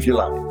 2nd of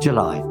July.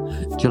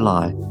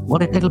 July.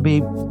 Well, it'll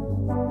be.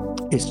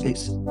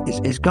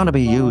 It's going to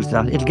be used.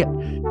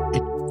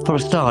 for a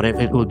start,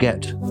 it will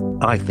get,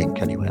 I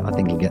think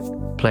it'll get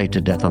played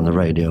to death on the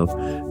radio,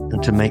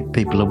 and to make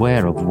people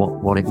aware of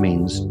what it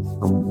means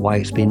and why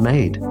it's been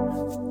made.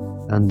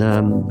 And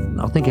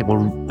I think it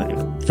will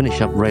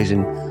finish up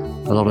raising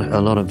a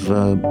lot of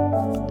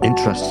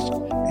interest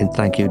in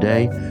Thank You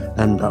Day,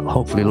 and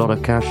hopefully a lot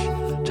of cash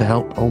to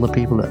help all the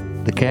people,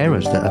 the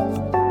carers that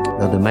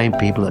are the main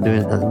people that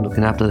are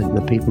looking after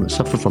the people that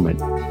suffer from it.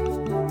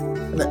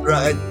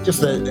 Right,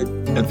 just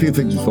a few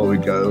things before we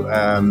go.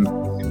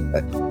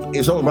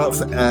 It's all about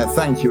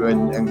thank you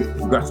and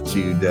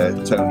gratitude,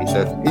 Tony.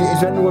 So,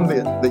 is there anyone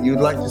that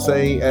you'd like to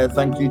say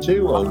thank you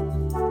to, or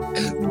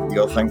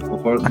you're thankful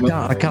for?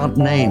 I can't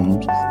name,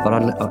 but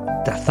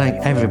I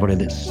thank everybody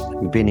that's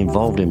been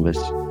involved in this.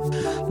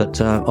 But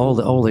all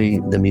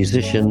the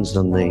musicians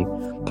and the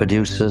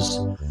producers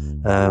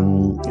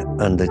and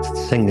the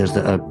singers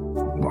that are,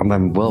 I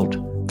mean, world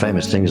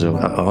famous singers are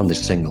on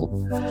this single.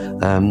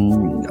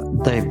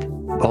 They've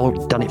all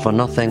done it for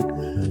nothing.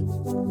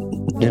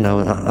 You know,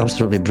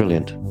 absolutely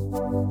brilliant.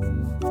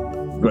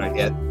 Great,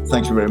 yeah.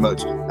 Thank you very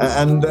much.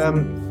 And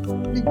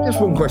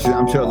just one question,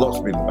 I'm sure lots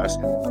of people have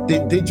asked.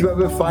 Did you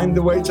ever find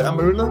the way to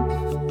Amarillo?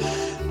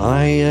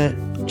 I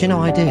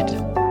did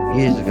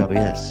years ago,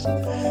 yes.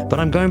 But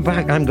I'm going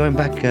back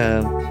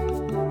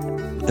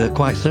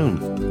quite soon.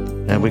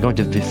 We're going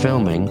to be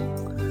filming,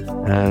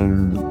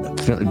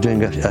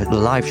 doing a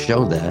live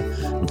show there,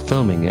 and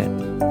filming it,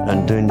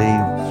 and doing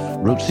the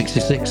Route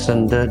 66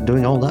 and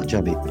doing all that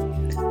jobby.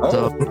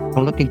 So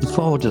I'm looking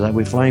forward to that.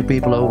 We're flying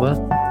people over,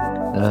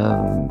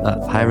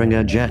 hiring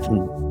a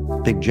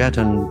big jet,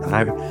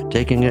 and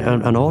taking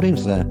an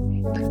audience there.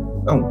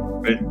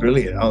 Oh,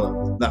 brilliant.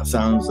 Oh, that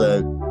sounds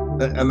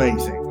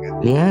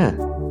amazing. Yeah.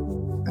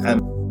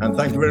 And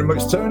thank you very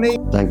much, Tony.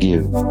 Thank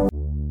you.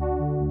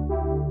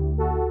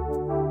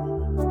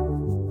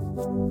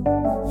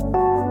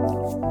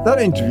 That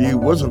interview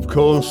was, of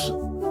course,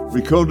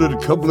 recorded a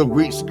couple of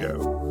weeks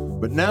ago,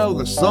 but now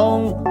the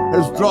song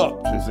has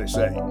dropped, as they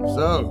say.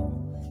 So,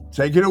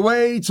 take it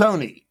away,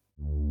 Tony.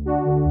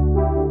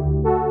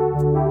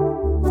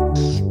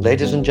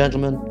 Ladies and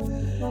gentlemen,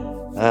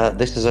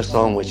 this is a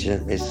song which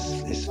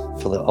is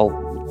for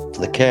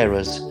the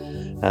carers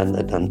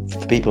and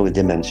for people with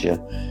dementia.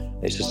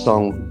 It's a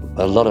song,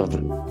 a lot of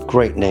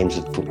great names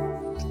are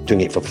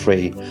doing it for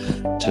free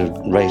to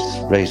raise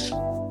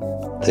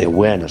the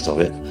awareness of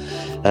it.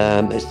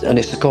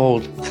 It's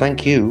called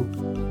Thank You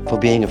for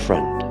Being a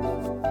Friend.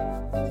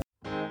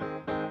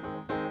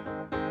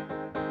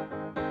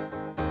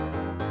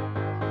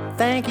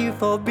 Thank you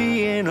for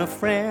being a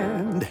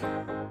friend.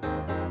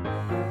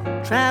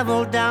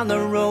 Travel down the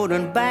road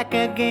and back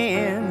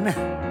again.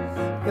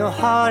 Your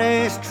heart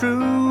is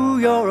true,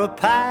 you're a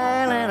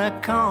pal and a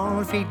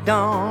confidant.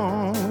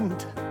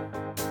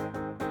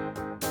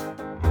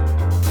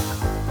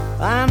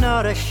 I'm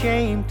not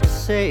ashamed to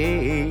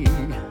say,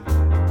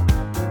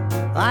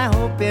 I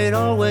hope it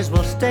always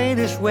will stay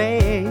this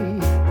way.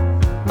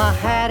 My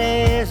hat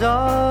is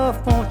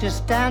off, won't you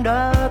stand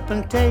up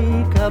and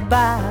take a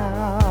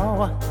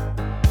bow?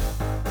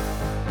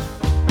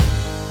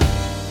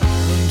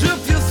 And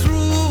if you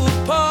threw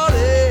a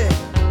party,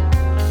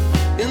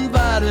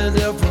 invited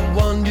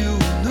everyone you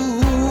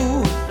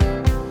knew,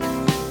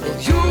 well,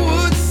 you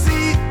would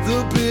see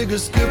the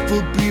biggest gift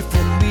would be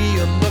from me,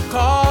 and the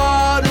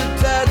card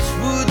attached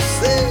would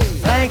say,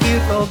 thank you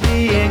for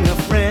being a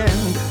friend.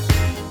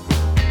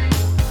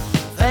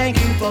 Thank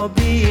you for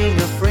being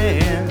a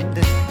friend.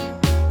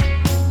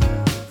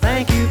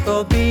 Thank you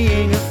for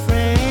being a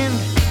friend.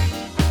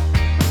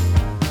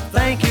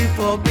 Thank you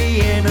for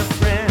being a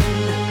friend.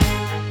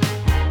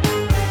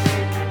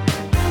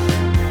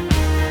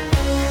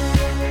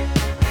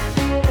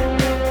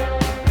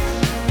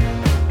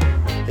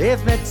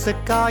 If it's a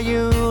car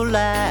you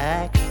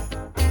like,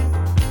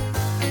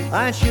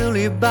 I'd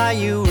surely buy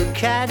you a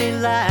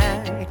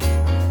Cadillac.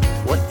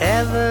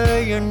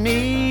 Whatever you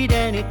need,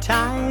 any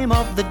time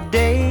of the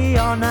day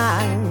or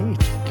night.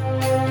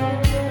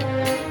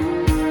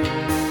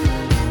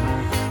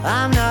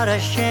 I'm not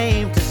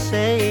ashamed to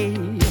say,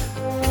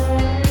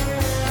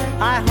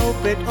 I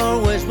hope it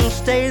always will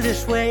stay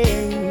this way.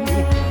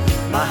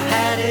 My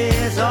hat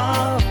is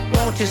off,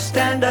 won't you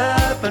stand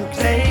up and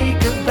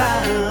take a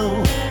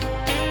bow?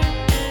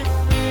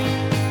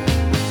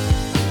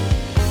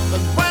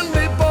 and when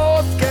we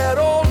both get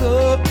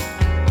older,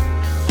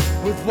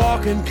 with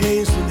walking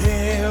canes and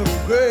hair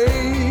of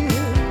gray,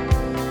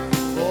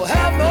 oh,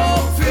 have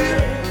no fear,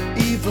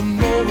 even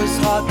though it's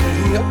hard to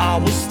hear, I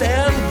will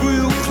stand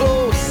real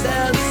close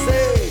and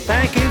say,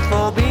 thank you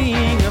for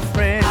being a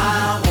friend.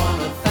 I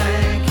wanna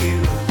thank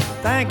you.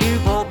 Thank you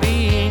for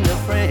being a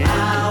friend.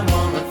 I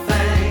wanna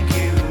thank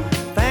you.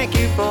 Thank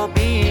you for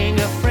being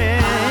a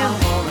friend. I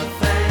wanna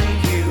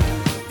thank you.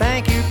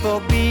 Thank you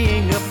for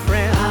being a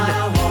friend.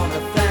 I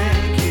wanna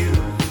thank you.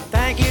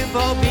 Thank you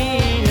for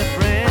being a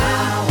friend. I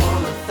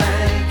wanna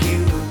thank you.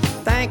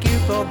 Thank you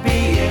for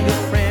being a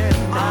friend.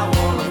 I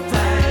wanna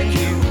thank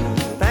you.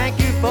 Thank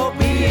you for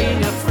being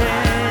a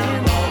friend.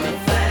 I wanna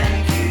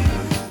thank you.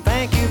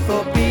 Thank you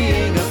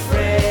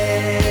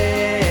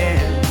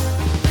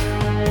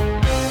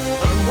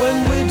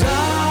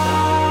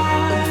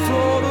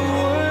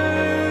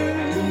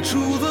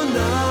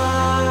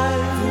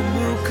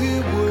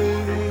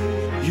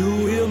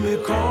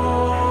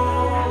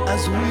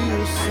as we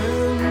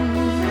ascend.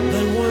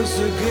 Then once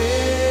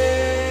again,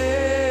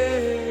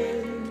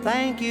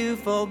 thank you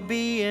for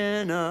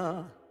being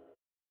a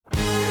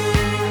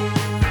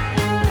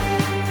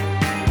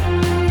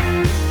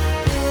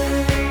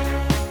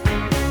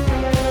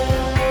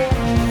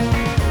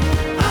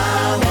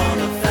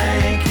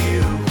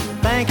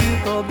Thank you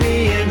for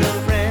being a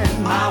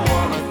friend. I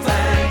wanna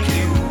thank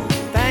you.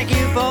 Thank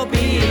you for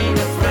being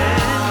a friend.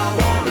 I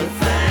wanna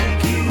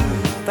thank you.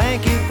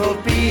 Thank you for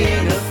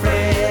being a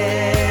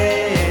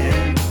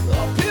friend.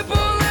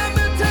 People, let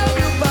me tell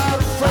you about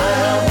a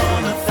friend. I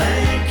wanna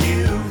thank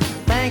you.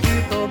 Thank you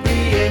for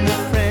being a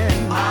friend.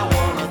 I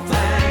wanna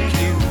thank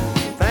you.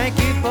 Thank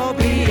you for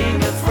being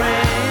a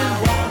friend. I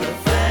wanna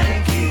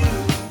thank you.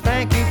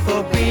 Thank you for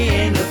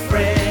being a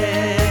friend.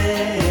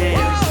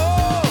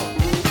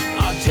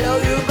 I'll tell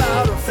you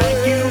about a friend.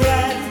 Thank you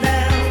right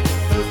now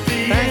for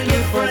being Thank you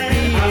a for friend.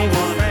 being I a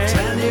wanna friend.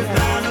 tell you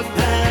about a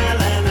pal,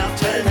 and I'll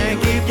tell Thank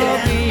you you for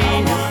again. being I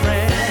a wanna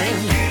friend. Thank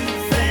you,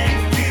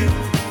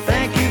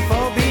 thank you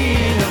for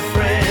being a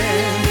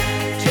friend.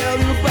 Tell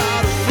you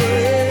about a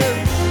friend.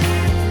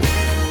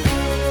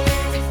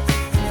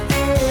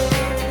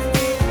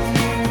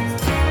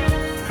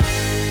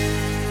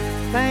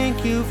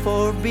 Thank you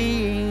for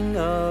being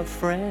a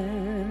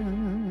friend.